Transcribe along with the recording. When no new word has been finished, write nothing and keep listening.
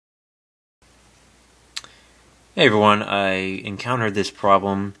Hey everyone, I encountered this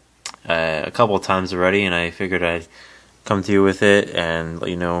problem a couple of times already, and I figured I'd come to you with it and let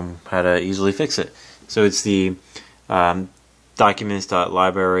you know how to easily fix it. So it's the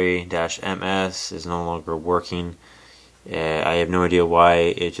Documents.library-ms is no longer working. I have no idea why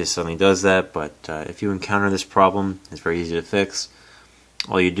it just suddenly does that, but if you encounter this problem, it's very easy to fix.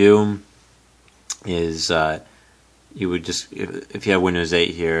 All you do is you would just, if you have Windows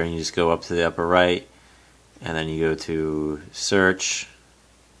 8 here, and you just go up to the upper right, and then you go to search,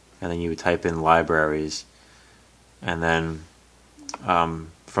 and then you would type in libraries, and then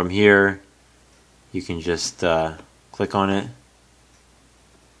from here you can just click on it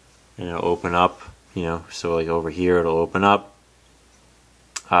and it'll open up, so like over here it'll open up,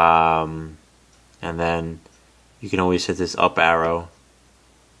 and then you can always hit this up arrow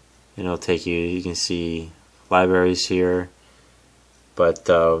and it'll take you, you can see libraries here, but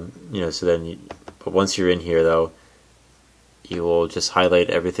so then but once you're in here though, you will just highlight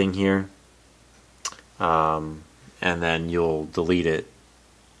everything here, and then you'll delete it.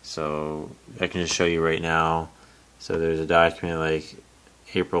 So I can just show you right now. So there's a document like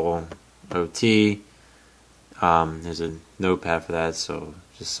April OT. There's a notepad for that, so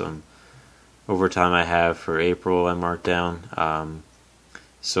just some overtime I have for April I marked down.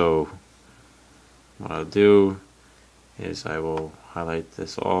 So what I'll do is I will highlight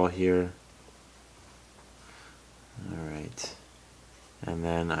this all here. Alright, and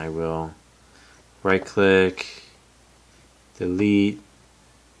then I will right click, delete,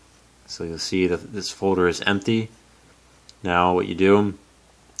 so you'll see that this folder is empty. Now what you do,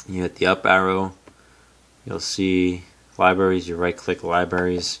 you hit the up arrow, you'll see libraries, you right click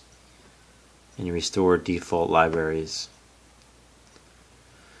libraries, and you restore default libraries.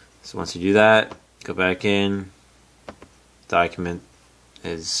 So once you do that, go back in, document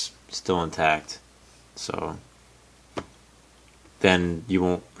is still intact, so then you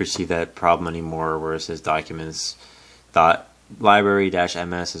won't receive that problem anymore where it says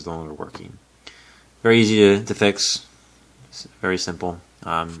documents.library-ms is no longer working. Very easy to fix. It's very simple.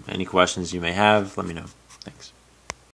 Any questions you may have, let me know. Thanks.